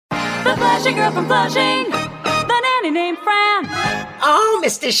The Flushing girl from Flushing, the nanny named Fran. Oh,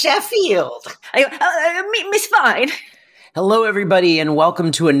 Mr. Sheffield. Miss Fine. Hello, everybody, and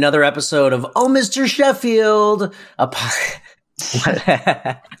welcome to another episode of Oh, Mr. Sheffield, a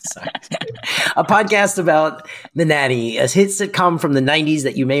podcast about The Nanny, a hit sitcom from the 90s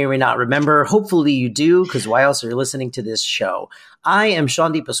that you may or may not remember. Hopefully you do, because why else are you listening to this show? I am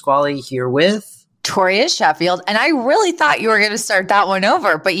Sean DePasquale here with... Toria Sheffield, and I really thought you were going to start that one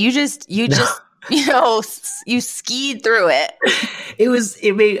over, but you skied through it.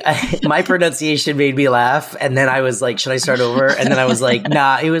 My pronunciation made me laugh, and then I was like, should I start over? And then I was like,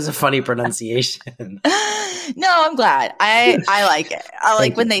 nah, it was a funny pronunciation. No, I'm glad. I like it. I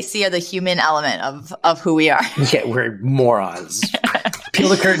like when they see the human element of who we are. Yeah, we're morons. Peel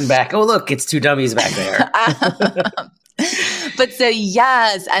the curtain back. Oh, look, it's two dummies back there. But so,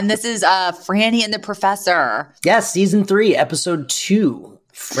 yes, and this is Franny and the Professor. Yes, season 3, episode 2,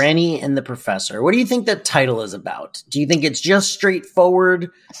 Franny and the Professor. What do you think that title is about? Do you think it's just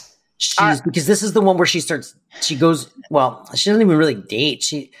straightforward? Because this is the one where she doesn't even really date.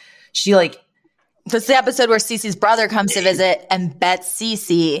 She like... This is the episode where Cece's brother comes to visit and bets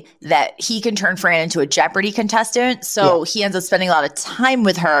Cece that he can turn Fran into a Jeopardy contestant. So he ends up spending a lot of time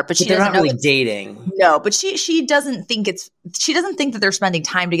with her, but she doesn't not know really dating. No, but she doesn't think that they're spending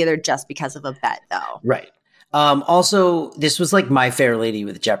time together just because of a bet, though. Right. Also, this was like My Fair Lady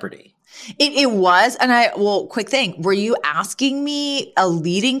with Jeopardy. It was, and quick thing. Were you asking me a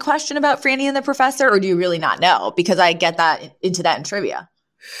leading question about Franny and the Professor, or do you really not know? Because I get that into that in trivia.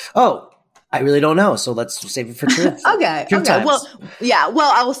 Oh, I really don't know, so let's save it for truth. Okay. Times. Well,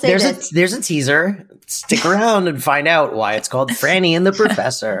 I will say there's a teaser. Stick around and find out why it's called Franny and the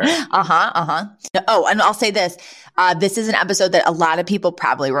Professor. Oh, and I'll say this. This is an episode that a lot of people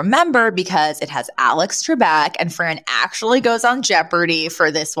probably remember because it has Alex Trebek, and Fran actually goes on Jeopardy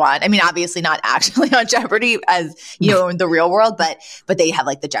for this one. I mean, obviously not actually on Jeopardy as, in the real world, but they have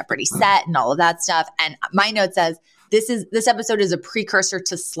like the Jeopardy set and all of that stuff. And my note says, this episode is a precursor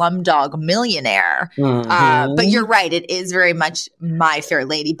to Slumdog Millionaire. Mm-hmm. But you're right. It is very much My Fair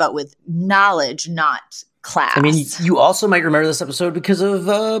Lady, but with knowledge, not class. I mean, you also might remember this episode because of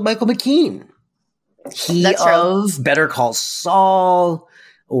Michael McKean. That's of Better Call Saul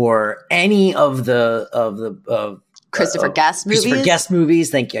or any of the Christopher Guest movies. Christopher Guest movies.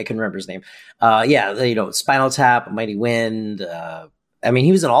 Thank you. I can remember his name. Spinal Tap, Mighty Wind. I mean,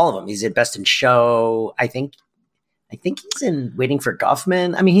 he was in all of them. He's at Best in Show. I think he's in Waiting for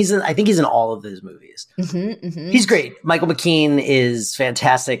Guffman. I mean, I think he's in all of those movies. Mm-hmm, mm-hmm. He's great. Michael McKean is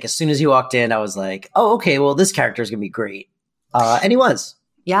fantastic. As soon as he walked in, I was like, oh, okay, well, this character is going to be great. And he was.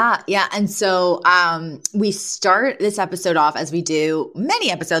 Yeah. And so we start this episode off as we do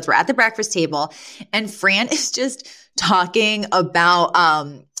many episodes. We're at the breakfast table, and Fran is just talking about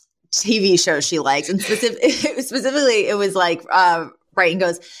TV shows she likes. And specifically, it was like... Right, and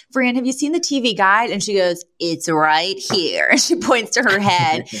goes, Fran, have you seen the TV Guide? And she goes, it's right here. And she points to her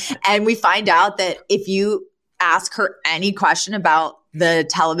head. And we find out that if you ask her any question about the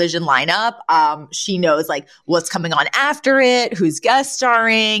television lineup, she knows like what's coming on after it, who's guest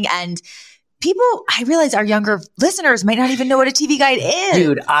starring. And people, I realize our younger listeners might not even know what a TV Guide is.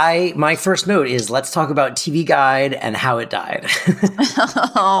 Dude, my first note is let's talk about TV Guide and how it died.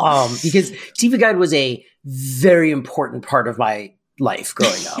 Because TV Guide was a very important part of my life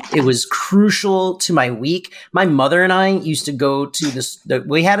growing up. Yes. It was crucial to my week. My mother and I used to go to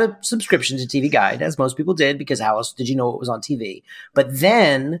we had a subscription to TV Guide, as most people did, because how else did you know what was on TV? But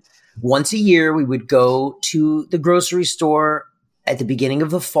then once a year, we would go to the grocery store at the beginning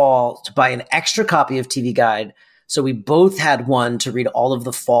of the fall to buy an extra copy of TV Guide. So we both had one to read all of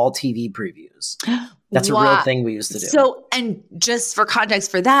the fall TV previews. That's a real thing we used to do. So, and just for context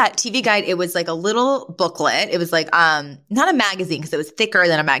for that, TV Guide, it was like a little booklet. It was like, not a magazine because it was thicker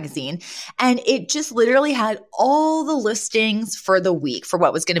than a magazine. And it just literally had all the listings for the week for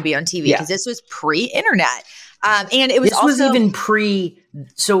what was going to be on TV because this was pre-internet. And it was was even pre,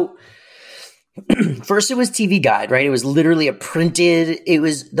 so first it was TV Guide, right? It was literally it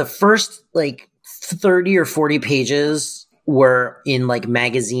was the first like 30 or 40 pages were in like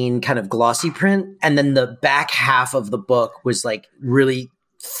magazine kind of glossy print. And then the back half of the book was like really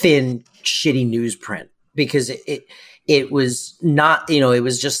thin, shitty newsprint because it was not, it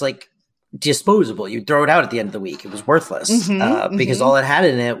was just like disposable. You'd throw it out at the end of the week. It was worthless because all it had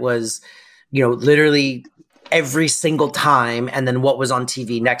in it was, literally every single time. And then what was on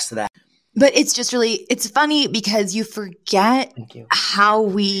TV next to that. But it's just really, it's funny because you forget how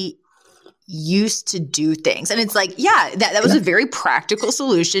we used to do things. And it's like, that was a very practical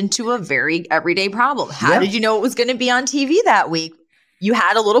solution to a very everyday problem. How did you know it was going to be on TV that week? you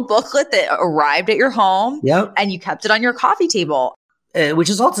had a little booklet that arrived at your home Yep. and you kept it on your coffee table. Which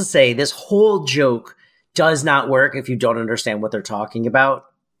is all to say, this whole joke does not work if you don't understand what they're talking about.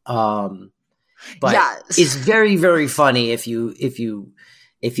 But Yes. it's very, very funny if you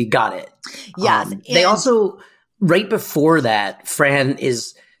got it. Yes. They also, right before that, Fran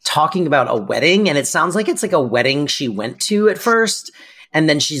is talking about a wedding, and it sounds like it's like a wedding she went to at first. And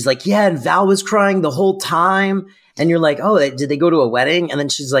then she's like, yeah, and Val was crying the whole time. And you're like, oh, did they go to a wedding? And then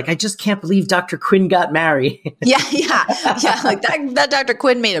she's like, I just can't believe Dr. Quinn got married. Yeah. Like that Dr.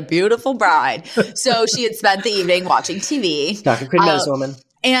 Quinn made a beautiful bride. So she had spent the evening watching TV. Dr. Quinn, nice woman.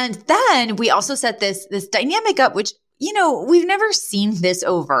 And then we also set this dynamic up, which, you know, we've never seen this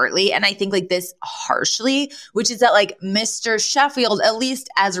overtly. And I think like this harshly, which is that like Mr. Sheffield, at least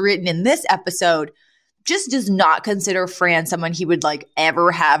as written in this episode, just does not consider Fran someone he would like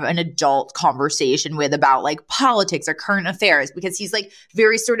ever have an adult conversation with about like politics or current affairs, because he's like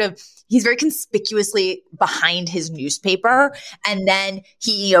he's very conspicuously behind his newspaper. And then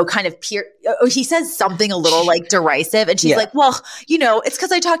he, you know, kind of he says something a little like derisive, and she's like, well, you know, it's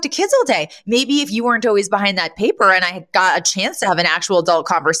because I talk to kids all day. Maybe if you weren't always behind that paper and I got a chance to have an actual adult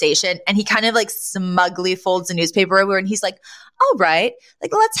conversation. And he kind of like smugly folds the newspaper over and he's like, all right,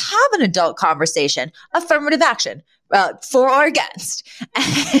 like let's have an adult conversation, affirmative action, for or against.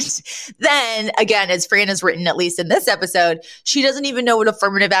 And then again, as Fran has written, at least in this episode, she doesn't even know what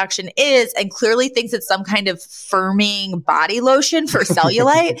affirmative action is and clearly thinks it's some kind of firming body lotion for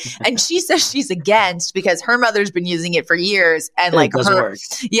cellulite. And she says she's against because her mother's been using it for years and like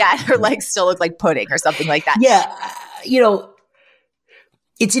her legs still look like pudding or something like that. Yeah. You know,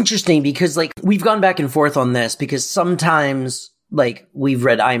 it's interesting because like we've gone back and forth on this because sometimes like we've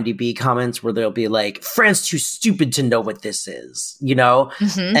read IMDb comments where they'll be like, Fran's too stupid to know what this is, you know?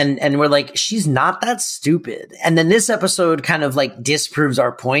 Mm-hmm. And we're like, she's not that stupid. And then this episode kind of like disproves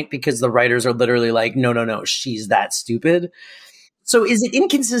our point because the writers are literally like, no, she's that stupid. So is it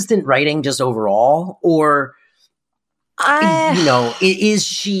inconsistent writing just overall? Or, you know, is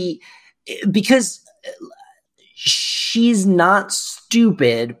she, because she's not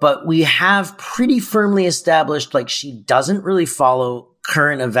stupid, but we have pretty firmly established like she doesn't really follow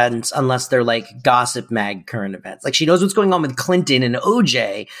current events unless they're like gossip mag current events. Like she knows what's going on with Clinton and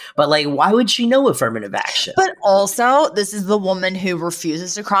OJ, but like why would she know affirmative action? But also, this is the woman who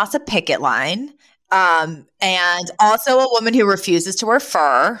refuses to cross a picket line, and also a woman who refuses to wear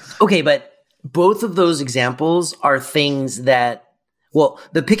fur. Okay, but both of those examples are things that, well,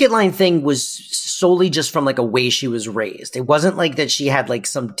 the picket line thing was solely just from like a way she was raised. It wasn't like that she had like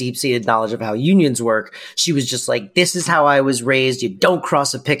some deep-seated knowledge of how unions work. She was just like, this is how I was raised. You don't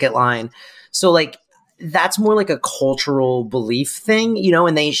cross a picket line. So like, that's more like a cultural belief thing, you know,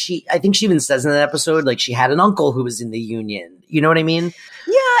 and I think she even says in that episode, like she had an uncle who was in the union. You know what I mean?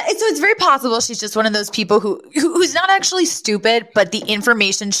 Yeah. So it's very possible she's just one of those people who's not actually stupid, but the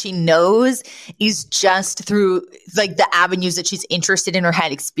information she knows is just through like the avenues that she's interested in or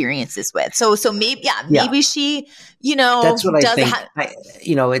had experiences with. So maybe she, you know, that's what I think.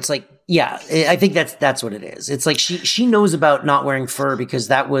 You know, it's like, yeah, I think that's what it is. It's like she knows about not wearing fur because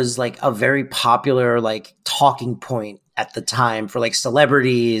that was like a very popular like talking point at the time for like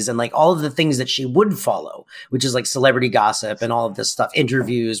celebrities and like all of the things that she would follow, which is like celebrity gossip and all of this stuff,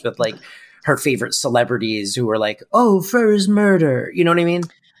 interviews with like her favorite celebrities who were like, oh, fur is murder. You know what I mean?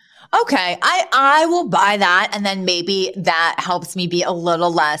 Okay, I will buy that. And then maybe that helps me be a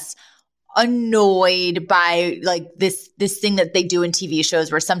little less annoyed by like this thing that they do in TV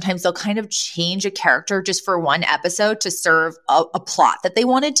shows where sometimes they'll kind of change a character just for one episode to serve a plot that they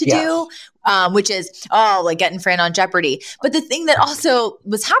wanted to do, which is, like getting Fran on Jeopardy. But the thing that also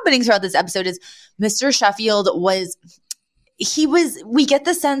was happening throughout this episode is Mr. Sheffield we get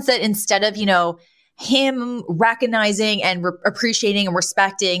the sense that instead of, you know, him recognizing and appreciating and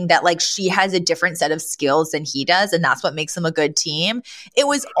respecting that like she has a different set of skills than he does, and that's what makes them a good team. It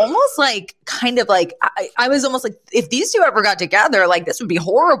was almost like kind of like I was almost like, if these two ever got together, like this would be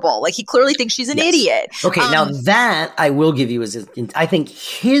horrible. Like he clearly thinks she's an idiot. Okay, now that I will give you is I think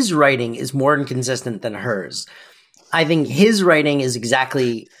his writing is more inconsistent than hers. I think his writing is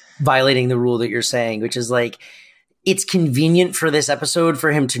exactly violating the rule that you're saying, which is like, it's convenient for this episode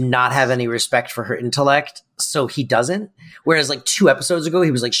for him to not have any respect for her intellect, so he doesn't. Whereas like 2 episodes ago, he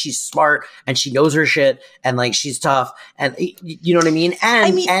was like, she's smart and she knows her shit and like she's tough and you know what I mean?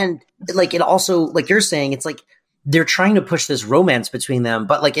 And like it also, like you're saying, it's like they're trying to push this romance between them.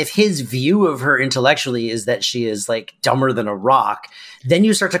 But like if his view of her intellectually is that she is like dumber than a rock, then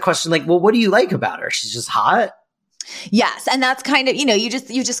you start to question like, well, what do you like about her? She's just hot. Yes. And that's kind of, you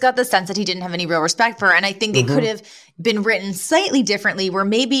just got the sense that he didn't have any real respect for her. And I think it could have been written slightly differently where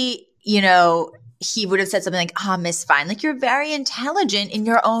maybe, he would have said something like, Miss Fine, like you're very intelligent in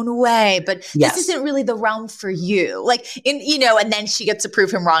your own way, but this isn't really the realm for you. Like, and then she gets to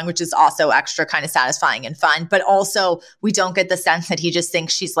prove him wrong, which is also extra kind of satisfying and fun. But also we don't get the sense that he just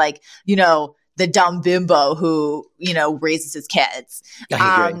thinks she's like, the dumb bimbo who, raises his kids.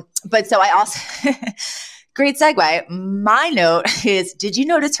 But so I also, great segue. My note is, did you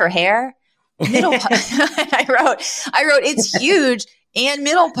notice her hair? Middle part. I wrote, it's huge. And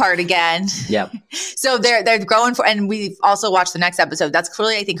middle part again. Yep. So they're growing for, and we've also watched the next episode. That's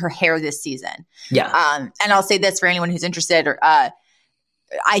clearly, I think, her hair this season. Yeah. And I'll say this for anyone who's interested. I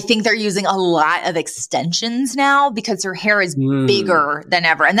think they're using a lot of extensions now because her hair is bigger than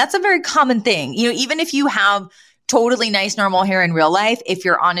ever, and that's a very common thing. Even if you have totally nice normal hair in real life, if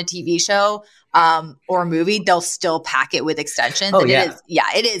you're on a TV show or a movie, they'll still pack it with extensions. Oh, and yeah.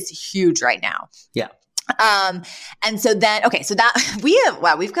 It is huge right now. Yeah. And so then, okay, so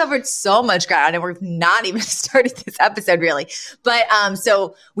that we've covered so much ground and we've not even started this episode really. But,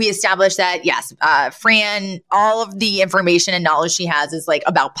 so we established that yes, Fran, all of the information and knowledge she has is like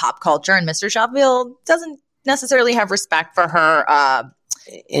about pop culture, and Mr. Sheffield doesn't necessarily have respect for her,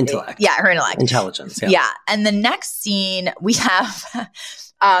 intellect. Yeah. Her intellect. Intelligence. Yeah. And the next scene we have,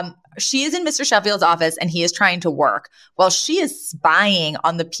 she is in Mr. Sheffield's office and he is trying to work while she is spying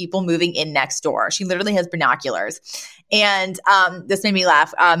on the people moving in next door. She literally has binoculars. And this made me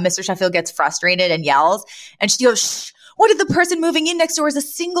laugh. Mr. Sheffield gets frustrated and yells. And she goes, shh, what if the person moving in next door is a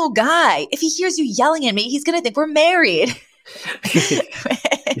single guy? If he hears you yelling at me, he's going to think we're married.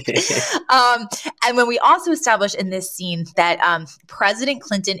 And when we also established in this scene that President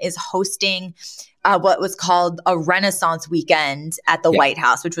Clinton is hosting what was called a Renaissance weekend at the White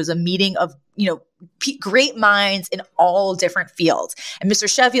House, which was a meeting of, great minds in all different fields. And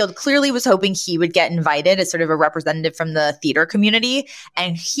Mr. Sheffield clearly was hoping he would get invited as sort of a representative from the theater community.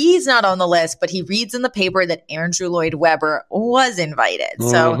 And he's not on the list, but he reads in the paper that Andrew Lloyd Webber was invited.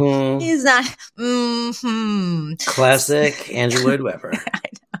 So he's not. Classic Andrew Lloyd Webber.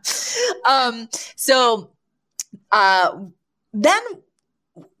 Then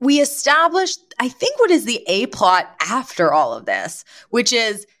we established, I think, what is the A plot after all of this, which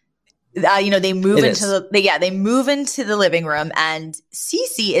is, they move they move into the living room, and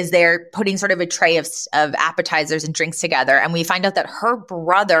Cece is there putting sort of a tray of appetizers and drinks together. And we find out that her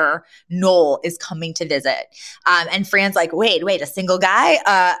brother, Noel, is coming to visit. And Fran's like, wait, a single guy?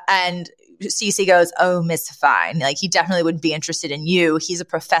 And Cece goes, oh, Miss Fine, like he definitely wouldn't be interested in you. He's a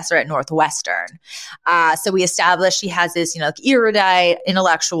professor at Northwestern. So we established she has this, erudite,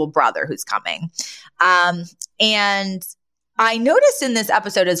 intellectual brother who's coming. And I noticed in this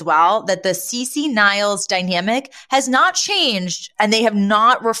episode as well that the Cece Niles dynamic has not changed, and they have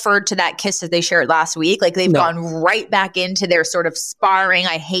not referred to that kiss that they shared last week. Like they've gone right back into their sort of sparring,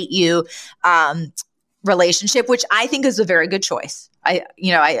 I hate you relationship, which I think is a very good choice.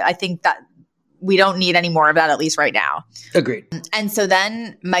 I think that we don't need any more of that, at least right now. Agreed. And so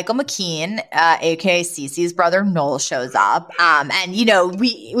then Michael McKean, aka Cece's brother Noel, shows up. And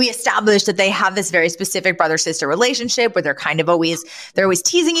we established that they have this very specific brother-sister relationship where they're always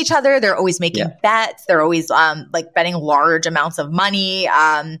teasing each other. They're always making bets. They're always betting large amounts of money.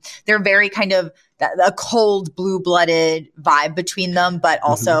 They're very kind of a cold, blue-blooded vibe between them, but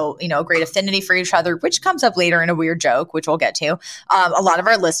also, a great affinity for each other, which comes up later in a weird joke, which we'll get to. A lot of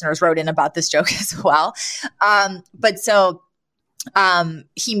our listeners wrote in about this joke as well. But so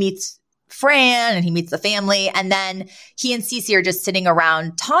he meets Fran and he meets the family, and then he and Cece are just sitting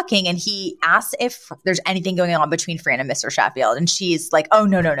around talking, and he asks if there's anything going on between Fran and Mr. Sheffield, and she's like, oh,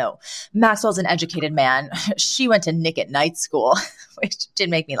 no. Maxwell's an educated man. She went to Nick at Night school, which did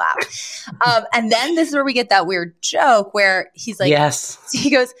make me laugh. And then this is where we get that weird joke where he's like, yes. He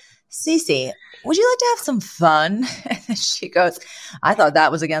goes, Cece, would you like to have some fun? And then she goes, I thought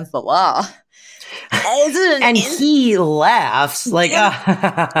that was against the law. And he laughs like,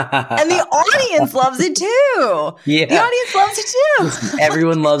 and the audience loves it too. Yeah, the audience loves it too.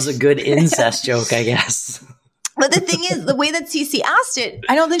 Everyone loves a good incest joke, I guess. But the thing is, the way that Cece asked it,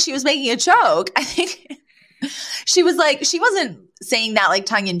 I don't think she was making a joke. I think she was like, she wasn't saying that like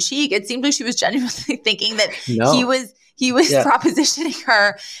tongue in cheek. It seemed like she was genuinely thinking that he was propositioning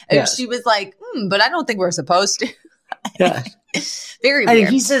her, and she was like, but I don't think we're supposed to. Yeah. Very weird.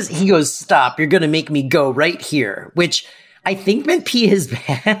 He goes, stop, you're going to make me go right here, which I think meant pee his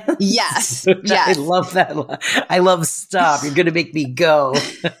pants. Yes. I Yes. love that. I love stop. You're going to make me go.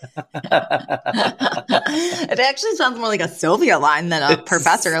 It actually sounds more like a Sylvia line than a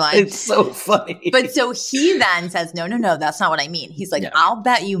professor line. It's so funny. But so he then says, no, that's not what I mean. He's like, I'll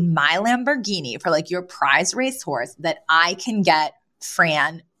bet you my Lamborghini for like your prize racehorse that I can get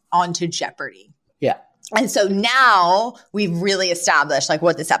Fran onto Jeopardy. Yeah. And so now we've really established like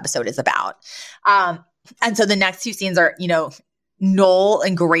what this episode is about. And so the next two scenes are, Noel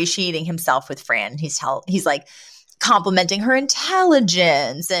ingratiating himself with Fran. He's like complimenting her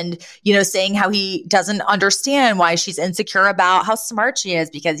intelligence and, saying how he doesn't understand why she's insecure about how smart she is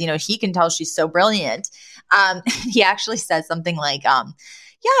because, he can tell she's so brilliant. He actually says something like,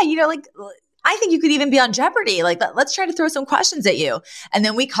 I think you could even be on Jeopardy. Like, let's try to throw some questions at you. And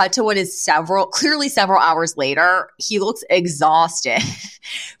then we cut to what is clearly several hours later. He looks exhausted.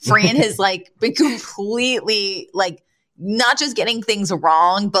 Fran has like been completely like not just getting things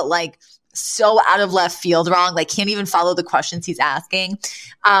wrong, but like so out of left field wrong. Like can't even follow the questions he's asking.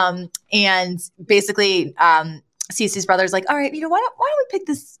 And basically, Cece's brother's like, all right, why don't we pick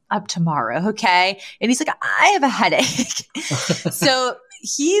this up tomorrow? Okay. And he's like, I have a headache. So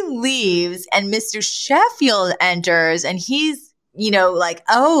he leaves and Mr. Sheffield enters and he's, like,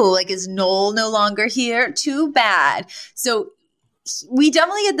 oh, like is Noel no longer here? Too bad. So we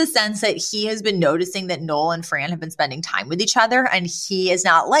definitely get the sense that he has been noticing that Noel and Fran have been spending time with each other and he is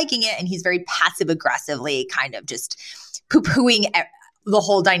not liking it. And he's very passive aggressively kind of just poo-pooing the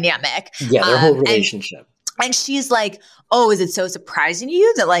whole dynamic. Yeah, their whole relationship. And she's like, oh, is it so surprising to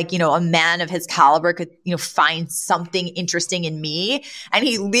you that like, a man of his caliber could, find something interesting in me? And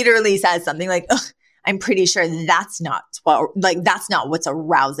he literally says something like, I'm pretty sure that's not what's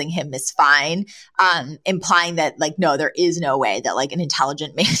arousing him, Miss Fine. Implying that like, no, there is no way that like an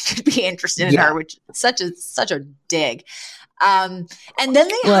intelligent man could be interested in her, which is such a dig. And then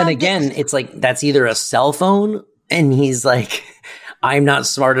and again, it's like, that's either a cell phone and he's like, I'm not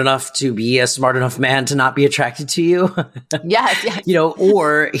smart enough to be a smart enough man to not be attracted to you. Yes.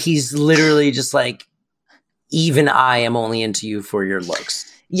 Or he's literally just like, even I am only into you for your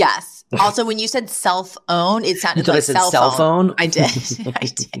looks. Yes. Also, when you said self-own, it sounded like cell phone. I did.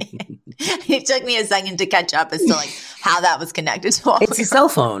 It took me a second to catch up as to like how that was connected to It's a cell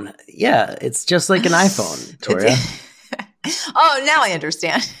phone. Yeah. It's just like an iPhone, Toria. Oh, now I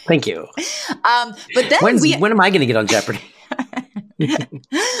understand. Thank you. But then when am I going to get on Jeopardy?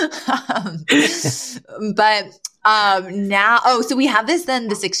 So we have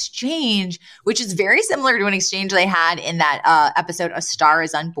this exchange, which is very similar to an exchange they had in that episode A Star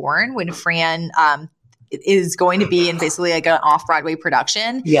Is Unborn when Fran is going to be in basically like an off-Broadway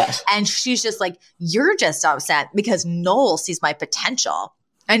production. Yes. And she's just like, you're just upset because Noel sees my potential.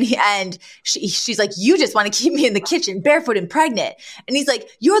 And she's like, you just want to keep me in the kitchen barefoot and pregnant. And he's like,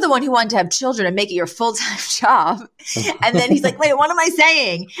 you're the one who wanted to have children and make it your full-time job. And then he's like, wait, what am I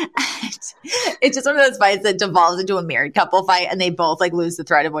saying? And it's just one of those fights that devolves into a married couple fight and they both like lose the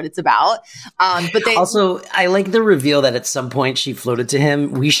thread of what it's about. But they also, I like the reveal that at some point she floated to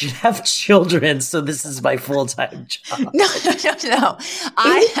him, we should have children. So this is my full-time job. No.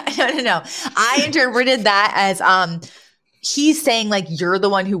 I interpreted that as, he's saying like you're the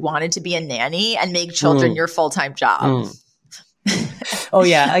one who wanted to be a nanny and make children your full-time job. Oh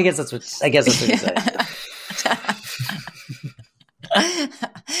yeah, I guess that's what he said.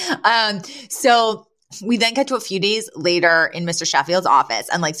 So we then cut to a few days later in Mr. Sheffield's office.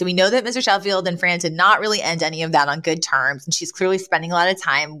 And like, so we know that Mr. Sheffield and Fran did not really end any of that on good terms. And she's clearly spending a lot of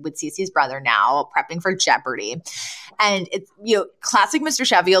time with Cece's brother now, prepping for Jeopardy. And it's, classic Mr.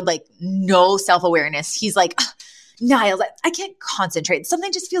 Sheffield, like no self-awareness. He's like, Niles, I can't concentrate.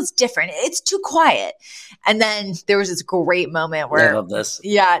 Something just feels different. It's too quiet. And then there was this great moment where I love this.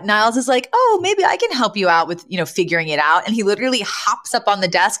 Yeah, Niles is like, oh, maybe I can help you out with, figuring it out. And he literally hops up on the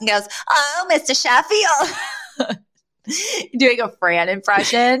desk and goes, oh, Mr. Sheffield. Doing a Fran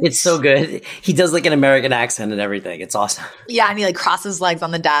impression. It's so good. He does like an American accent and everything. It's awesome. Yeah, and he like crosses legs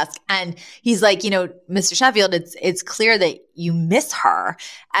on the desk and he's like, Mr. Sheffield, it's clear that you miss her.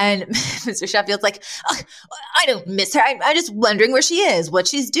 And Mr. Sheffield's like, oh, I don't miss her. I'm just wondering where she is, what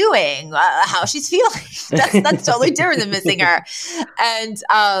she's doing, how she's feeling. That's totally different than missing her.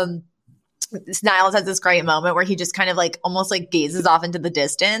 And Niles has this great moment where he just kind of like almost like gazes off into the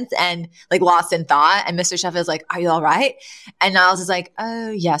distance and like lost in thought. And Mr. Sheffield's like, are you all right? And Niles is like,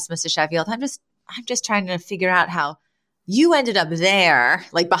 oh yes, Mr. Sheffield. I'm just trying to figure out how you ended up there,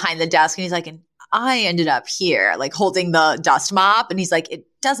 like behind the desk. And he's like, and I ended up here, like holding the dust mop. And he's like, it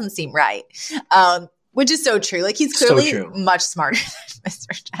doesn't seem right. Which is so true. Like he's clearly much smarter than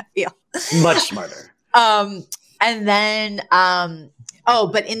Mr. Sheffield. Much smarter. And then,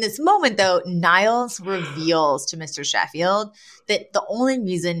 but in this moment though, Niles reveals to Mr. Sheffield that the only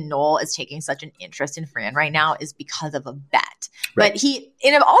reason Noel is taking such an interest in Fran right now is because of a bet. Right. But he,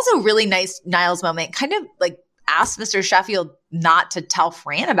 in an also really nice Niles moment, kind of like asked Mr. Sheffield not to tell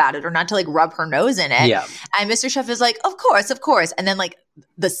Fran about it or not to like rub her nose in it. Yeah. And Mr. Sheffield's like, of course. And then like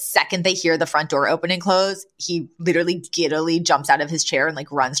the second they hear the front door open and close, he literally giddily jumps out of his chair and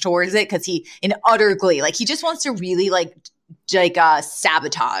like runs towards it because he, in utter glee, like he just wants to really like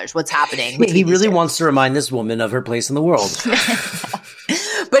sabotage what's happening. He really wants to remind this woman of her place in the world.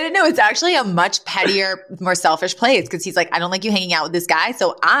 But no, it's actually a much pettier, more selfish place because he's like, I don't like you hanging out with this guy,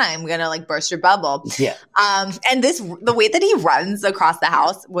 so I'm gonna like burst your bubble. Yeah. And the way that he runs across the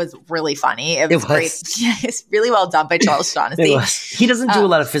house was really funny. It was great. Yeah, it's really well done by Charles Shaughnessy. He doesn't do a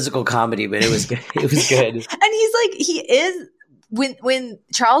lot of physical comedy, but it was good. It was good. And he's like, he is. When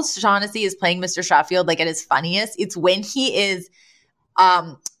Charles Shaughnessy is playing Mr. Sheffield, like at his funniest, it's when he is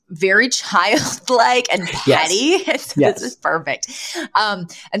very childlike and petty. Yes. This is perfect. And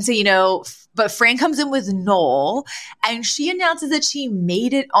so, but Fran comes in with Noel and she announces that she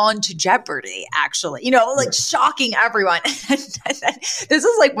made it onto Jeopardy, actually, shocking everyone. This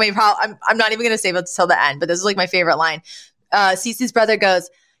is like I'm not even going to save it till the end, but this is like my favorite line. Cece's brother goes,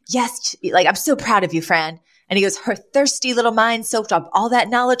 yes, like, I'm so proud of you, Fran. And he goes, her thirsty little mind soaked up all that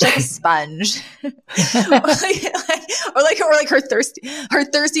knowledge like a sponge. or her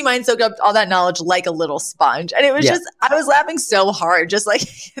thirsty mind soaked up all that knowledge like a little sponge. And it was just, I was laughing so hard, just like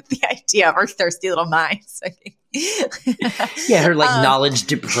the idea of her thirsty little mind. Her like knowledge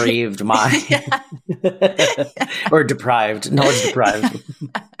depraved mind. Or knowledge deprived.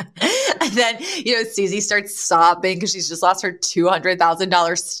 And then, Susie starts sobbing because she's just lost her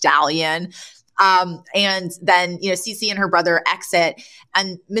 $200,000 stallion. And then, Cece and her brother exit,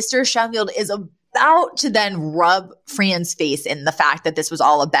 and Mr. Sheffield is about to then rub Fran's face in the fact that this was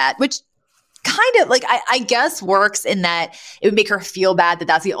all a bet, which kind of like, I guess works in that it would make her feel bad that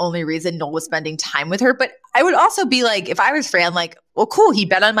that's the only reason Noel was spending time with her. But I would also be like, if I was Fran, like, well, cool, he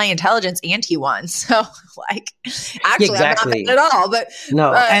bet on my intelligence and he won. So like, actually, exactly. I'm not at all, but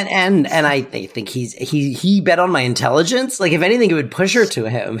no. And I think he bet on my intelligence. Like if anything, it would push her to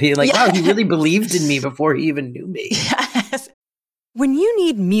him. He wow, he really believed in me before he even knew me. Yes. When you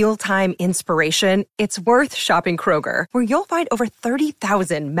need mealtime inspiration, it's worth shopping Kroger, where you'll find over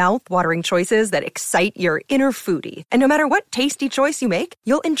 30,000 mouth-watering choices that excite your inner foodie. And no matter what tasty choice you make,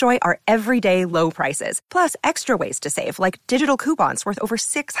 you'll enjoy our everyday low prices, plus extra ways to save, like digital coupons worth over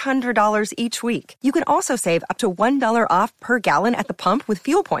 $600 each week. You can also save up to $1 off per gallon at the pump with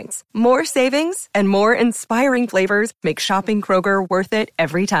fuel points. More savings and more inspiring flavors make shopping Kroger worth it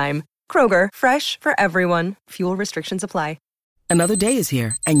every time. Kroger, fresh for everyone. Fuel restrictions apply. Another day is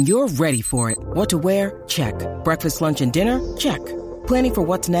here, and you're ready for it. What to wear? Check. Breakfast, lunch, and dinner? Check. Planning for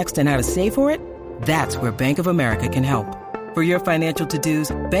what's next and how to save for it? That's where Bank of America can help. For your financial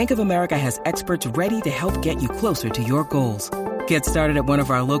to-dos, Bank of America has experts ready to help get you closer to your goals. Get started at one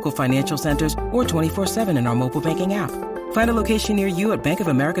of our local financial centers or 24/7 in our mobile banking app. Find a location near you at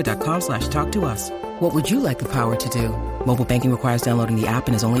bankofamerica.com/talktous. What would you like the power to do? Mobile banking requires downloading the app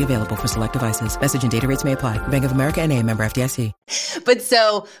and is only available for select devices. Message and data rates may apply. Bank of America N.A., member FDIC. But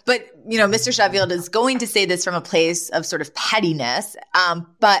Mr. Sheffield is going to say this from a place of sort of pettiness.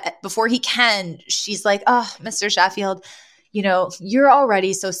 But before he can, she's like, oh, Mr. Sheffield, you're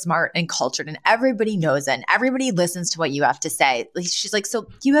already so smart and cultured and everybody knows it and everybody listens to what you have to say. She's like, so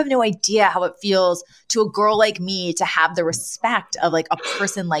you have no idea how it feels to a girl like me to have the respect of like a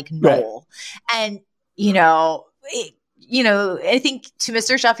person like Noel. Right. And, I think to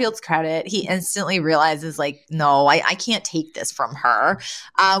Mr. Sheffield's credit, he instantly realizes like, no, I can't take this from her,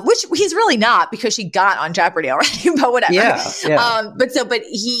 which he's really not because she got on Jeopardy already, but whatever. Yeah. But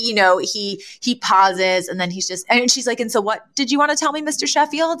he pauses and then and she's like, and so what did you want to tell me, Mr.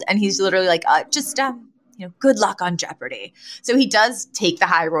 Sheffield? And he's literally like, good luck on Jeopardy. So he does take the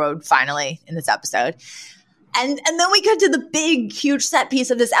high road finally in this episode. And then we cut to the big, huge set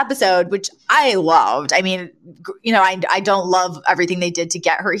piece of this episode, which I loved. I mean, I don't love everything they did to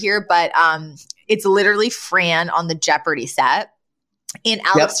get her here, but it's literally Fran on the Jeopardy set. And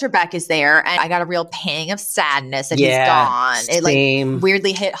Alex Trebek is there, and I got a real pang of sadness that he's gone. It like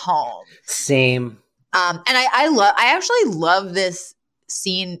weirdly hit home. Same. And I actually love this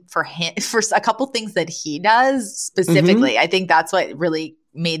scene for him for a couple things that he does specifically. I think that's what really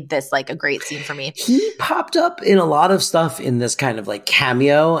made this like a great scene for me. He popped up in a lot of stuff in this kind of like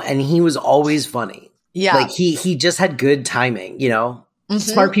cameo, and he was always funny. Yeah. Like he just had good timing,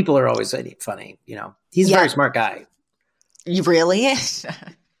 Smart people are always funny, He's a very smart guy. You really?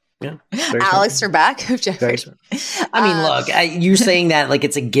 Yeah. Very Alex smart. Trebek of Very Jeopardy. smart. I mean, look, you're saying that like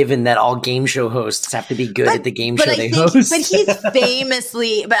it's a given that all game show hosts have to be good at the game show they host. But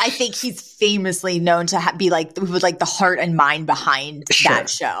I think he's famously known to be like with like the heart and mind behind that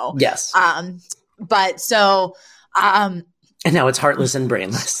show. Yes. But so, and now it's heartless and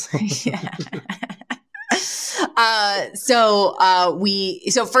brainless. yeah. So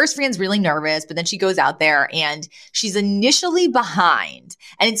first Fran's really nervous, but then she goes out there and she's initially behind.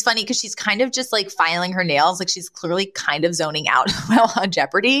 And it's funny because she's kind of just like filing her nails. Like she's clearly kind of zoning out while on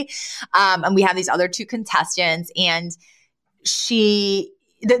Jeopardy. And we have these other two contestants and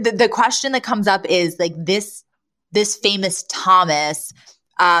the question that comes up is like this famous Thomas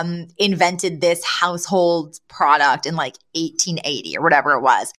invented this household product in like 1880 or whatever it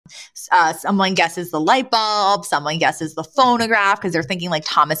was. Someone guesses the light bulb, someone guesses the phonograph because they're thinking like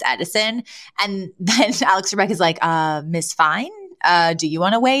Thomas Edison. And then Alex Trebek is like, Miss Fine, do you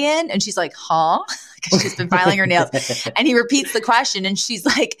want to weigh in? And she's like, huh? Because she's been filing her nails. And he repeats the question and she's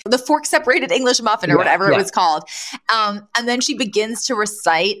like, the fork separated English muffin or whatever it was called. And then she begins to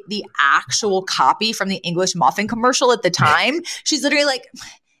recite the actual copy from the English muffin commercial at the time. She's literally like,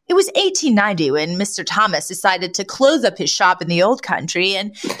 it was 1890 when Mr. Thomas decided to close up his shop in the old country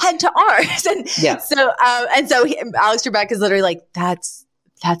and head to ours. And so Alex Trebek is literally like, that's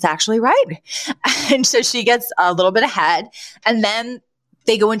actually right. And so she gets a little bit ahead and then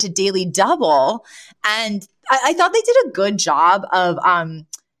they go into Daily Double. And I thought they did a good job of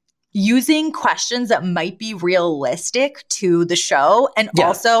using questions that might be realistic to the show and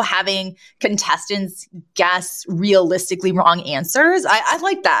also having contestants guess realistically wrong answers. I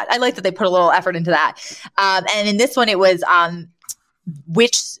like that. I like that they put a little effort into that. And in this one, it was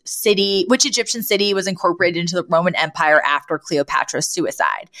which Egyptian city was incorporated into the Roman Empire after Cleopatra's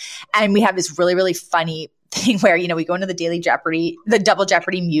suicide. And we have this really, really funny thing where, you know, we go into the Double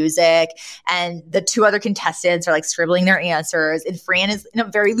Jeopardy music and the two other contestants are like scribbling their answers. And Fran is in a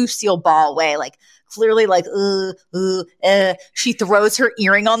very Lucille Ball way, like clearly like, she throws her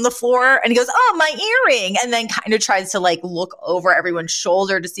earring on the floor and he goes, oh, my earring. And then kind of tries to like look over everyone's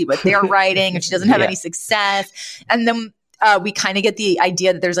shoulder to see what they're writing. And she doesn't have any success. And then we kind of get the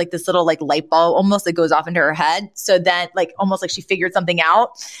idea that there's like this little like light bulb almost that goes off into her head. So then like almost like she figured something out.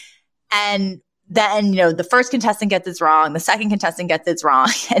 And then, you know, the first contestant gets it wrong. The second contestant gets it wrong.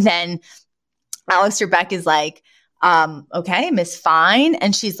 And then Alex Trebek is like, okay, Miss Fine.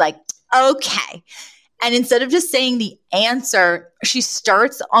 And she's like, okay. And instead of just saying the answer, she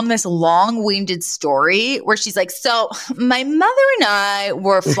starts on this long-winded story where she's like, so my mother and I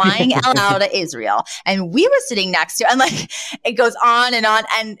were flying out to Israel and we were sitting next to, and like, it goes on.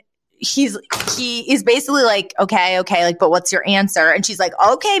 And he is basically like, okay, like, but what's your answer? And she's like,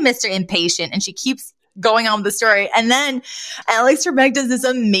 okay, Mr. Impatient. And she keeps going on with the story. And then Alex Trebek does this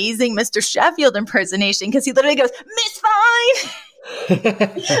amazing Mr. Sheffield impersonation because he literally goes, Miss Fine.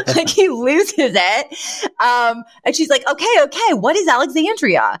 Like he loses it. And she's like, okay, what is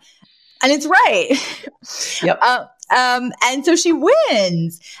Alexandria? And it's right. Yep. And so she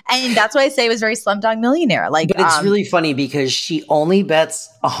wins. And that's why I say it was very Slumdog Millionaire. Like, but it's really funny because she only bets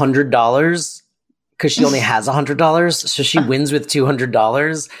 $100 because she only has $100. So she wins with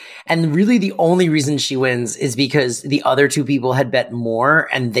 $200. And really the only reason she wins is because the other two people had bet more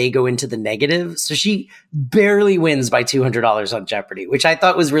and they go into the negative. So she barely wins by $200 on Jeopardy, which I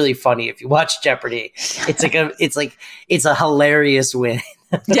thought was really funny. If you watch Jeopardy, it's a hilarious win.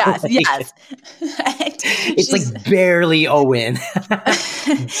 Yes. It's like barely a win.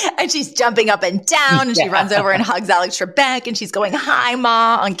 And she's jumping up and down and she runs over and hugs Alex Trebek and she's going, hi,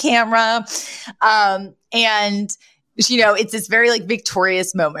 Ma, on camera. And, you know, it's this very like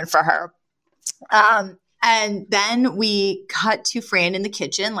victorious moment for her. And then we cut to Fran in the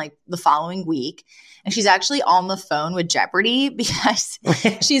kitchen like the following week. And she's actually on the phone with Jeopardy because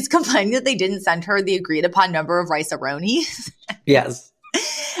she's complaining that they didn't send her the agreed upon number of rice-a-ronis. Yes.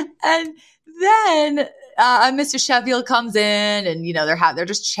 And then Mr. Sheffield comes in and, you know, they're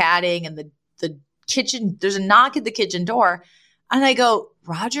just chatting and the kitchen, there's a knock at the kitchen door. And I go,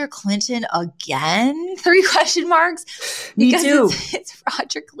 Roger Clinton again? 3 question marks. Me too. It's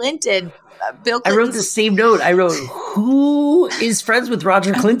Roger Clinton. Bill Clinton's. I wrote the same note. I wrote, who is friends with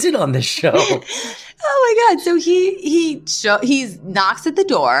Roger Clinton on this show? Oh my God. So he knocks at the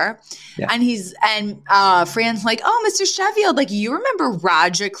door and Fran's like, oh, Mr. Sheffield, like you remember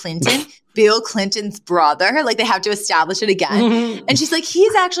Roger Clinton, Bill Clinton's brother? Like they have to establish it again. Mm-hmm. And she's like,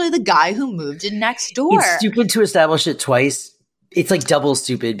 he's actually the guy who moved in next door. It's stupid to establish it twice it's like double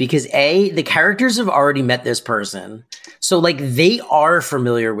stupid because A, the characters have already met this person. So like they are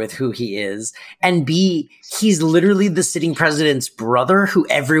familiar with who he is. And B, he's literally the sitting president's brother who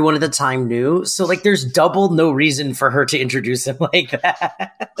everyone at the time knew. So like there's double no reason for her to introduce him like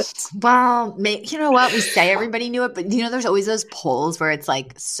that. Well, you know what? We say everybody knew it, but there's always those polls where it's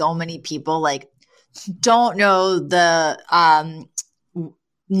like so many people like don't know the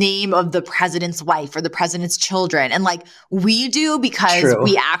name of the president's wife or the president's children. And like we do because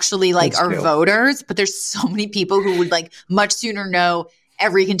we actually like are voters, but there's so many people who would like much sooner know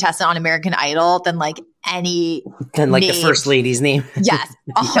every contestant on American Idol than like any than like name. The first lady's name. Yes,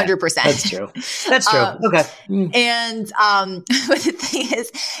 100%. That's true. That's true. Okay. And but the thing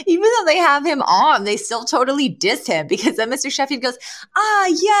is, even though they have him on, they still totally diss him because then Mr. Sheffield goes,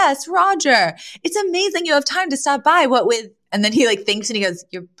 yes, Roger, it's amazing you have time to stop by. What with and then he like thinks and he goes,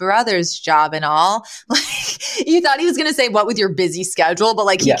 your brother's job and all. Like you thought he was going to say, what with your busy schedule? But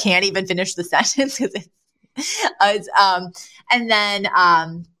like he can't even finish the sentence because and then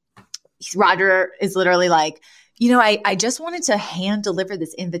Roger is literally like, I just wanted to hand deliver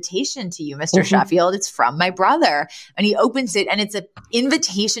this invitation to you, Mr. Sheffield. It's from my brother. And he opens it and it's an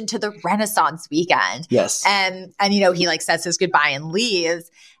invitation to the Renaissance weekend. Yes. And he like says his goodbye and leaves.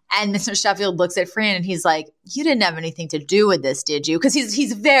 And Mr. Sheffield looks at Fran and he's like, you didn't have anything to do with this, did you? Because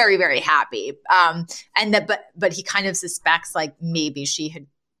he's very, very happy. But he kind of suspects like maybe she had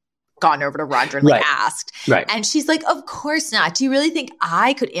gone over to Roger and like asked. Right. And she's like, of course not. Do you really think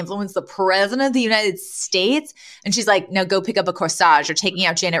I could influence the president of the United States? And she's like, no, go pick up a corsage. You're taking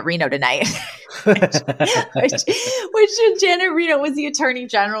out Janet Reno tonight. which Janet Reno was the attorney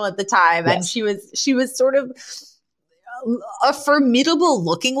general at the time. Yes. And she was sort of a formidable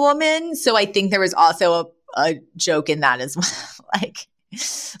looking woman. So I think there was also a joke in that as well.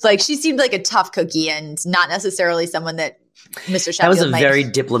 like she seemed like a tough cookie and not necessarily someone that Mr. Sheffield That was a very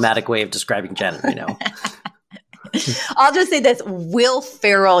diplomatic way of describing Janet Reno. I'll just say this. Will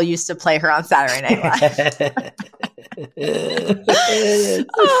Ferrell used to play her on Saturday Night Live. Then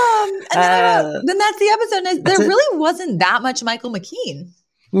that's the episode. There really wasn't that much Michael McKean.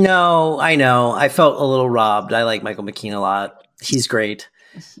 No, I know. I felt a little robbed. I like Michael McKean a lot. He's great.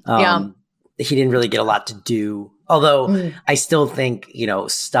 He didn't really get a lot to do. Although I still think,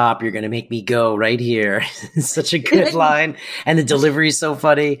 stop, you're going to make me go right here. It's such a good line. And the delivery is so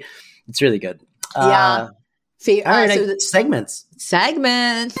funny. It's really good. Yeah. All right, segments.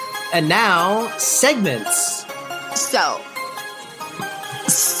 Segments. And now, segments. So,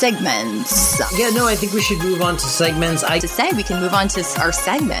 segments. Yeah, no, I think we should move on to segments. We can move on to our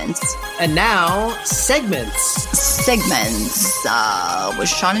segments. And now, segments. Segments with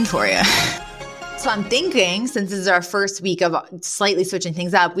Sean and Toria. So I'm thinking, since this is our first week of slightly switching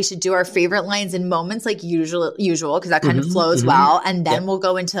things up, we should do our favorite lines and moments like usual, because that kind of flows well. And then we'll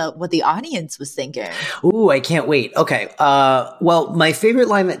go into what the audience was thinking. Ooh, I can't wait. Okay. Well, my favorite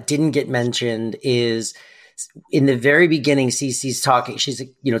line that didn't get mentioned is in the very beginning, Cece's talking. She's,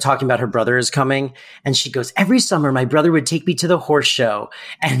 talking about her brother is coming. And she goes, every summer, my brother would take me to the horse show.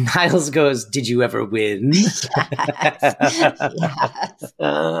 And Niles goes, did you ever win? Yes.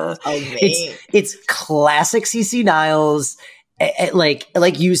 It's classic Cece Niles.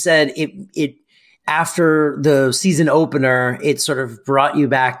 Like you said, it after the season opener, it sort of brought you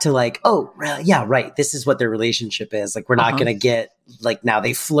back to like, oh, yeah, right. This is what their relationship is. Like, we're not going to get like now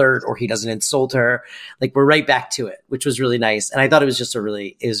they flirt or he doesn't insult her. Like, we're right back to it, which was really nice. And I thought it was just like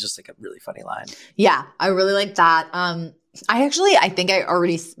a really funny line. Yeah, I really like that. I think I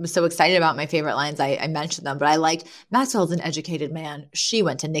already was so excited about my favorite lines. I mentioned them, but I liked Maxwell's an educated man. She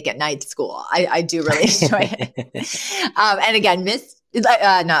went to Nick at Night school. I do really enjoy it. And again,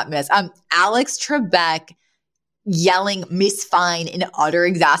 Alex Trebek yelling Miss Fine in utter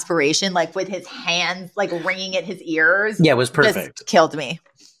exasperation, like with his hands like ringing at his ears. Yeah, it was perfect. Just killed me.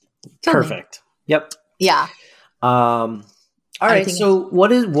 Perfect. Yep. Yeah. All right. So what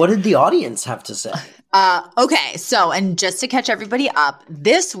did the audience have to say? Okay. So, and just to catch everybody up,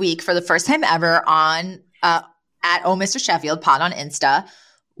 this week for the first time ever on at Oh Mr. Sheffield pod on Insta,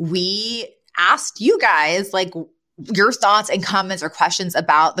 we asked you guys like your thoughts and comments or questions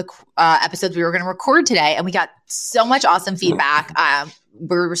about the episodes we were going to record today. And we got so much awesome feedback. We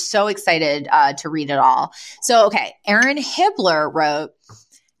were so excited to read it all. So, okay. Erin Hibbler wrote,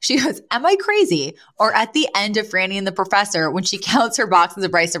 she goes, am I crazy? Or at the end of Franny and the Professor, when she counts her boxes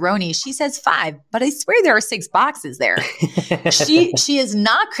of Rice-A-Roni, she says 5, but I swear there are 6 boxes there. She is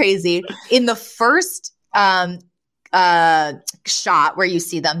not crazy. In the first shot where you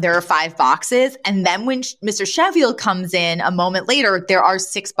see them, there are 5 boxes. And then when Mr. Sheffield comes in a moment later, there are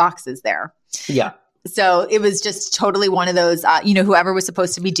 6 boxes there. Yeah. So it was just totally one of those, whoever was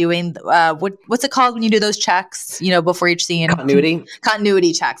supposed to be doing, what's it called when you do those checks, before each scene?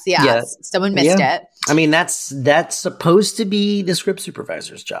 Continuity checks. Yeah. Yes. Someone missed it. I mean, that's supposed to be the script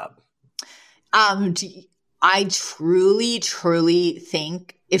supervisor's job. I truly, truly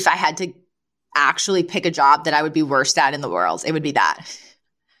think if I had to actually pick a job that I would be worst at in the world, it would be that.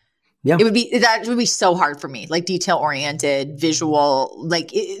 Yeah. That would be so hard for me, like detail oriented, visual,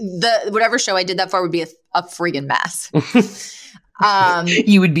 like whatever show I did that for would be a friggin' mess.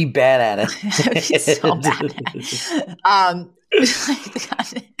 You would be bad at it. I would be so bad at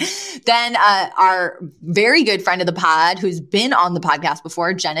it. Then our very good friend of the pod, who's been on the podcast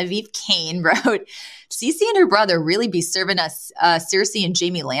before, Genevieve Kane, wrote, Cece and her brother really be serving us Cersei and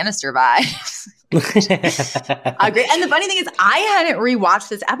Jaime Lannister vibes. Great. And the funny thing is, I hadn't rewatched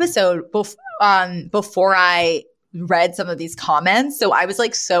this episode before I read some of these comments. So I was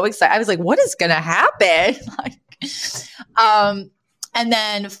like so excited. I was like, what is going to happen? And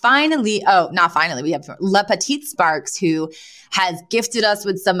then we have La Petite Sparks, who has gifted us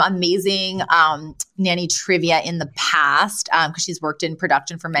with some amazing nanny trivia in the past because she's worked in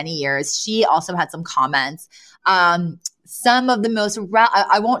production for many years. She also had some comments. Some of the most,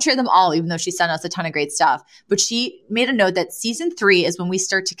 I won't share them all, even though she sent us a ton of great stuff. But she made a note that season 3 is when we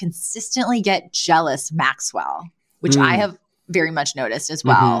start to consistently get jealous Maxwell, which I have very much noticed as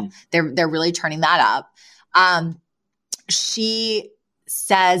well. Mm-hmm. They're really turning that up. She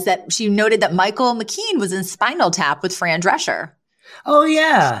says that she noted that Michael McKean was in Spinal Tap with Fran Drescher. Oh,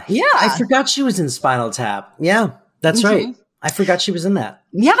 yeah. Yeah. I forgot she was in Spinal Tap. Yeah, that's right. I forgot she was in that.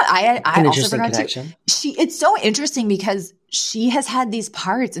 Yeah, I also forgot connection. It's so interesting because she has had these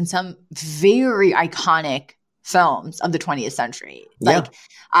parts in some very iconic films of the 20th century, that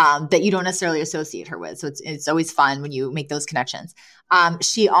you don't necessarily associate her with. So it's always fun when you make those connections.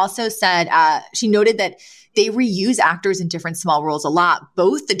 She also said she noted that they reuse actors in different small roles a lot.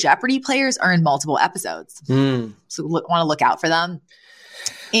 Both the Jeopardy players are in multiple episodes, so want to look out for them.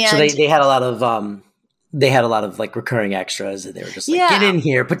 And so they had a lot of like recurring extras, and they were just like, get in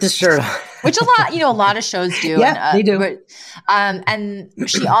here, put this shirt on. Which a lot of shows do. Yeah, they do. And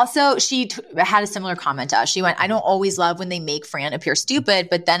she also, had a similar comment to us. She went, I don't always love when they make Fran appear stupid,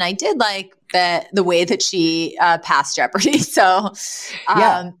 but then I did like the way that she passed Jeopardy. So,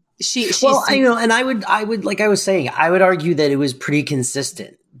 and I would, like I was saying, I would argue that it was pretty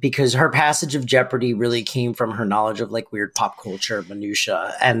consistent because her passage of Jeopardy really came from her knowledge of like weird pop culture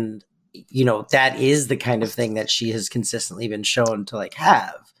minutia. And, that is the kind of thing that she has consistently been shown to like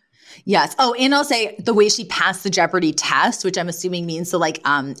have. Yes. Oh, and I'll say the way she passed the Jeopardy test, which I'm assuming means the like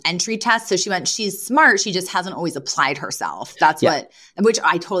entry test. So she's smart. She just hasn't always applied herself. That's which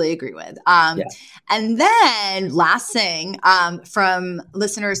I totally agree with. And then last thing from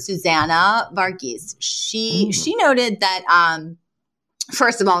listener Susanna Varghese, she noted that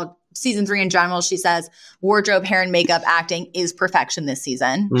first of all, season 3 in general, she says wardrobe, hair, and makeup acting is perfection this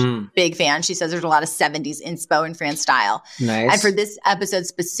season. Big fan. She says there's a lot of 70s inspo in Fran's style. Nice. And for this episode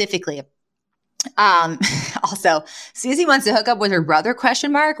specifically, also, Susie wants to hook up with her brother, ?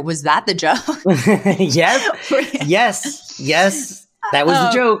 Was that the joke? Yes. That was the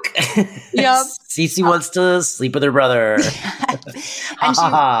joke. Yep. Cece wants to sleep with her brother.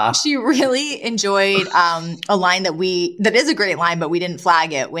 And she really enjoyed a line that is a great line, but we didn't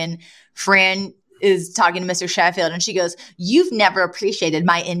flag it, when Fran is talking to Mr. Sheffield and she goes, "You've never appreciated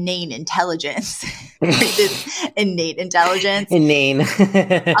my innate intelligence." This innate intelligence. Inane.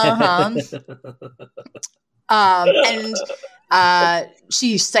 And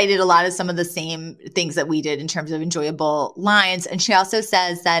she cited a lot of some of the same things that we did in terms of enjoyable lines. And she also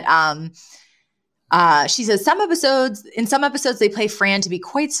says that she says in some episodes they play Fran to be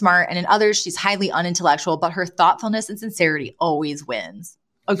quite smart, and in others she's highly unintellectual, but her thoughtfulness and sincerity always wins.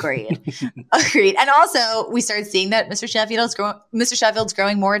 Agreed. And also we started seeing that Mr. Sheffield's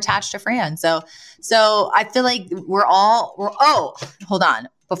growing more attached to Fran. So I feel like hold on.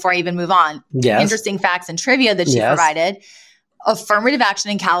 Before I even move on, interesting facts and trivia that she provided. Affirmative action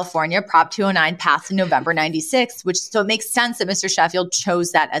in California, Prop 209, passed in November 96, so it makes sense that Mr. Sheffield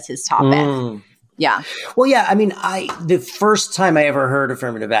chose that as his topic. Yeah. Well, yeah. I mean, the first time I ever heard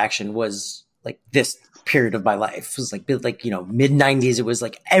affirmative action was like this period of my life. It was like mid 90s. It was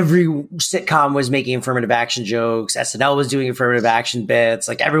like every sitcom was making affirmative action jokes. SNL was doing affirmative action bits.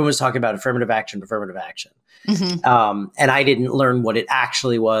 Like everyone was talking about affirmative action. Mm-hmm. And I didn't learn what it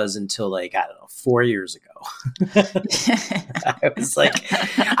actually was until like, I don't know, 4 years ago.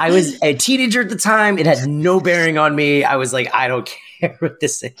 I was a teenager at the time. It had no bearing on me. I was like, I don't care what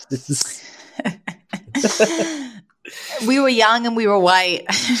this is. We were young and we were white.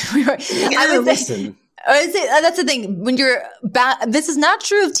 Listen. That's the thing. When you're this is not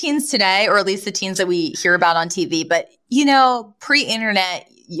true of teens today, or at least the teens that we hear about on TV. But pre-internet,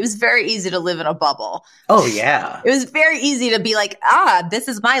 it was very easy to live in a bubble. Oh yeah, it was very easy to be like, this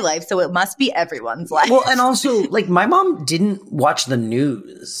is my life, so it must be everyone's life. Well, and also like my mom didn't watch the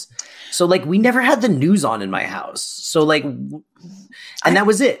news, so like we never had the news on in my house. So like, and that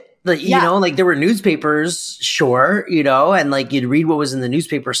was it. Like, like there were newspapers, sure, and like you'd read what was in the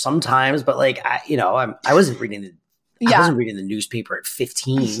newspaper sometimes, but like I wasn't reading I wasn't reading the newspaper at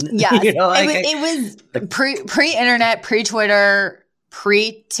 15. Yeah, it was pre-internet, pre-Twitter,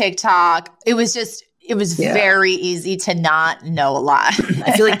 pre-TikTok. It was very easy to not know a lot.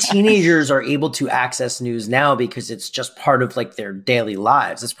 I feel like teenagers are able to access news now because it's just part of like their daily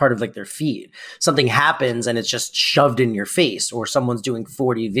lives. It's part of like their feed. Something happens and it's just shoved in your face, or someone's doing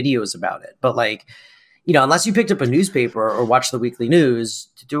 40 videos about it. But like, unless you picked up a newspaper or watched the weekly news,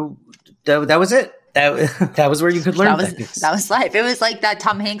 that was it. That was where you could learn things. That was life. It was like that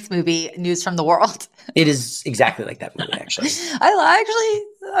Tom Hanks movie, News from the World. It is exactly like that movie, actually.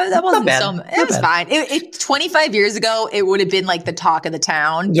 That wasn't so bad. It was fine. 25 years ago, it would have been like the talk of the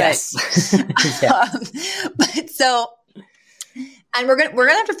town. Yes. And we're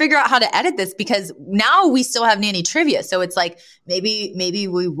gonna have to figure out how to edit this, because now we still have nanny trivia. So it's like maybe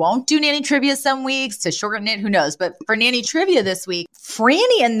we won't do nanny trivia some weeks to shorten it. Who knows? But for nanny trivia this week,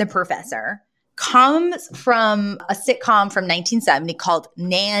 Franny and the Professor comes from a sitcom from 1970 called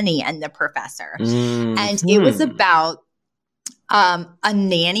Nanny and the Professor. Mm-hmm. And it was about a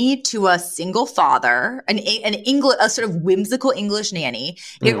nanny to a single father, a sort of whimsical English nanny.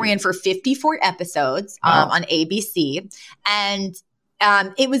 It ran for 54 episodes on ABC. And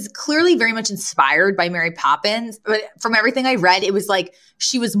it was clearly very much inspired by Mary Poppins. But from everything I read, it was like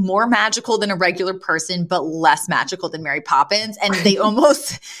she was more magical than a regular person, but less magical than Mary Poppins. And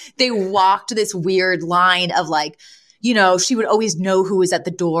they walked this weird line of like, she would always know who was at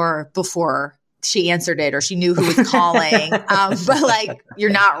the door before she answered it, or she knew who was calling. But like,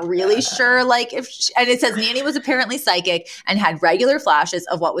 you're not really sure. Like and it says Nanny was apparently psychic and had regular flashes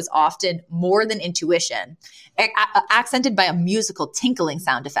of what was often more than intuition, accented by a musical tinkling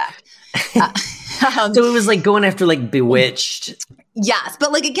sound effect. So it was like going after like Bewitched. Yes.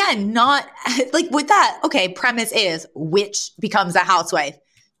 But like, again, not like with that. Okay. Premise is witch becomes a housewife.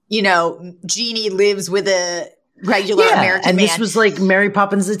 Jeannie lives with a regular American and man. This was like Mary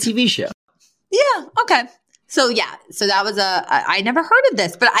Poppins, the TV show. Yeah. Okay. So that was I never heard of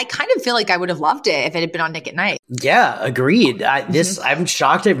this, but I kind of feel like I would have loved it if it had been on Nick at Night. Yeah, agreed. I'm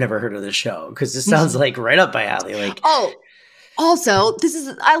shocked I've never heard of this show, because this sounds like right up my alley. Like, also,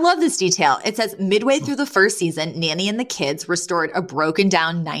 I love this detail. It says midway through the first season, Nanny and the kids restored a broken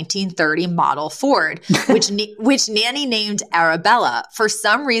down 1930 model Ford, which Nanny named Arabella. For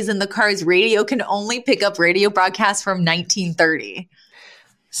some reason, the car's radio can only pick up radio broadcasts from 1930.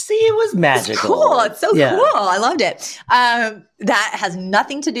 See, it was magical. It's cool. It's so cool. I loved it. That has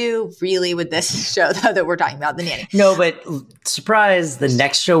nothing to do really with this show, though, that we're talking about, The Nanny. No, but surprise, the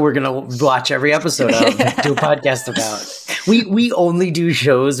next show we're going to watch every episode of, do a podcast about. We only do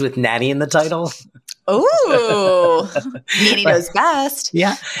shows with Nanny in the title. Ooh. Nanny knows best.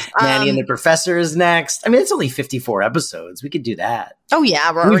 Yeah. Nanny and the Professor is next. I mean, it's only 54 episodes. We could do that. Oh,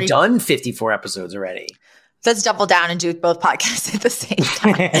 yeah. We've done 54 episodes already. Let's double down and do both podcasts at the same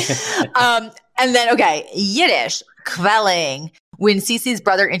time. And then, Yiddish, Quelling. When Cece's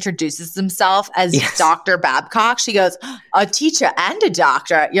brother introduces himself as Dr. Babcock, she goes, a teacher and a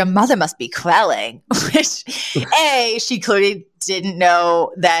doctor, your mother must be Quelling. Which, she clearly didn't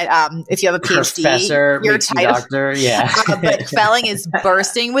know that if you have a PhD, Professor your makes title, you doctor, yeah. But Quelling is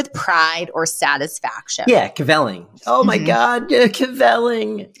bursting with pride or satisfaction. Yeah, cavelling. Oh my God,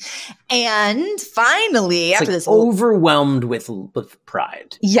 cavelling. And finally, after this, overwhelmed with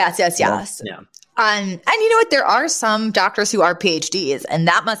pride. Yes. Yeah. And you know what? There are some doctors who are PhDs, and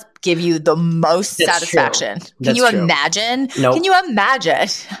that must give you the most satisfaction. Can you imagine? Nope. Can you imagine?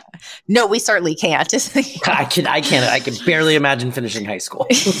 No, we certainly can't. I can't. I can barely imagine finishing high school.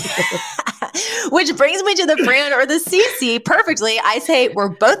 Which brings me to the Fran or the Cece perfectly. I say we're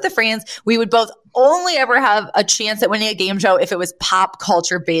both the Frans. We would both only ever have a chance at winning a game show if it was pop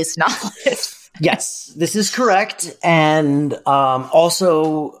culture based knowledge. Yes, this is correct. And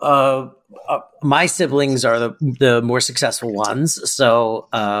also, my siblings are the more successful ones. So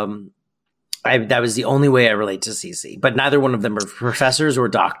that was the only way I relate to Cece. But neither one of them are professors or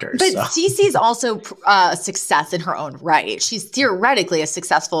doctors. But Cece's also a success in her own right. She's theoretically a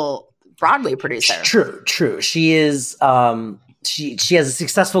successful Broadway producer. True. She is. she has a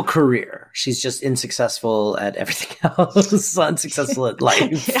successful career. She's just unsuccessful at everything else. Unsuccessful at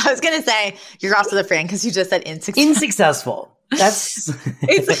life. I was going to say, you're also the Fran because you just said unsuccessful. Unsuccessful. That's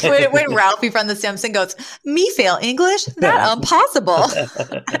it's when Ralphie from The Simpsons goes, me fail English? That impossible.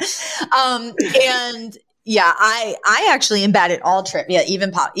 And yeah, I actually am bad at all trivia,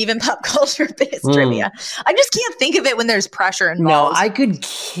 even pop culture based trivia. I just can't think of it when there's pressure involved. No, I could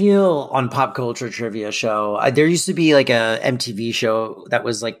kill on pop culture trivia show. There used to be like a MTV show that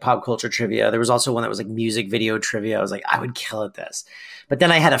was like pop culture trivia. There was also one that was like music video trivia. I was like, I would kill at this. But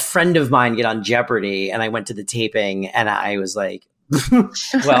then I had a friend of mine get on Jeopardy, and I went to the taping, and I was like,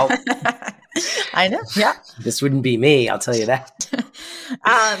 well, I know. Yeah. This wouldn't be me. I'll tell you that.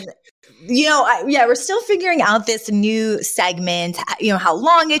 We're still figuring out this new segment, how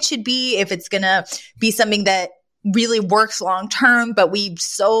long it should be, if it's going to be something that really works long term, but we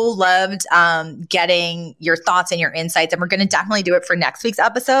so loved getting your thoughts and your insights, and we're going to definitely do it for next week's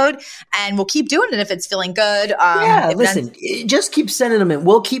episode, and we'll keep doing it if it's feeling good. Listen, just keep sending them in.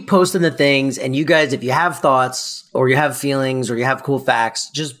 We'll keep posting the things, and you guys, if you have thoughts or you have feelings or you have cool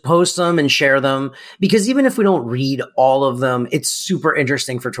facts, just post them and share them, because even if we don't read all of them, it's super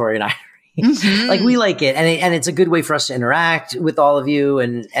interesting for Tori and I. Mm-hmm. Like, we like it, and it's a good way for us to interact with all of you,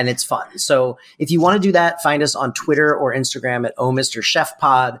 and it's fun. So if you want to do that, find us on Twitter or Instagram at Oh Mr. Chef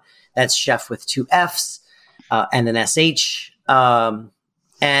Pod. That's chef with 2 F's and an SH.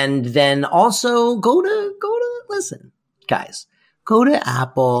 And then also go to listen, guys. Go to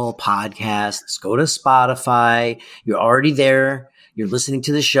Apple Podcasts. Go to Spotify. You're already there. You're listening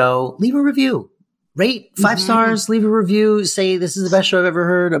to the show. Leave a review. Rate 5 stars, leave a review, say this is the best show I've ever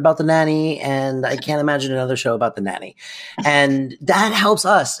heard about the nanny, and I can't imagine another show about the nanny. And that helps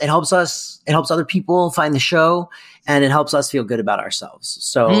us. It helps other people find the show, and it helps us feel good about ourselves.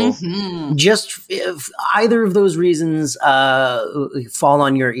 So just if either of those reasons fall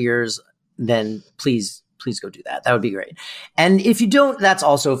on your ears, then please go do that. That would be great. And if you don't, that's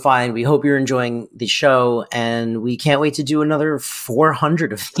also fine. We hope you're enjoying the show, and we can't wait to do another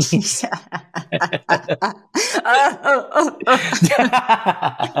 400 of these. All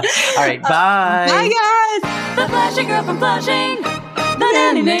right, bye. Bye, guys. The Flashing Girl from Flushing, the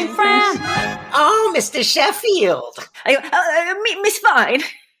nanny named Fran. Oh, Mr. Sheffield. Miss Fine.